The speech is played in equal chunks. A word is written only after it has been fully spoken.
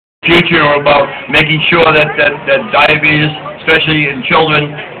future about making sure that diabetes, especially in children,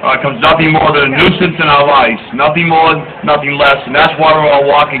 becomes nothing more than a nuisance in our lives. Nothing more, nothing less, and that's why we're all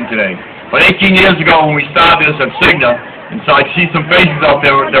walking today. But 18 years ago when we started this at Cigna, and so I see some faces out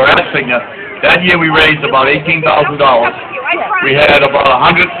there that are at Cigna, that year we raised about $18,000. We had about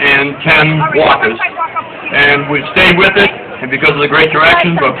 110 walkers, and we stayed with it, and because of the great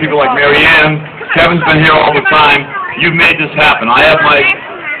directions of people like Mary Ann, Kevin's been here all the time, you've made this happen. I have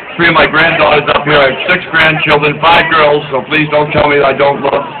three of my granddaughters up here. I have 6 grandchildren, 5 girls, so please don't tell me I don't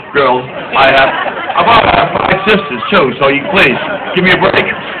love girls. I have 5 sisters, too, so you please, give me a break.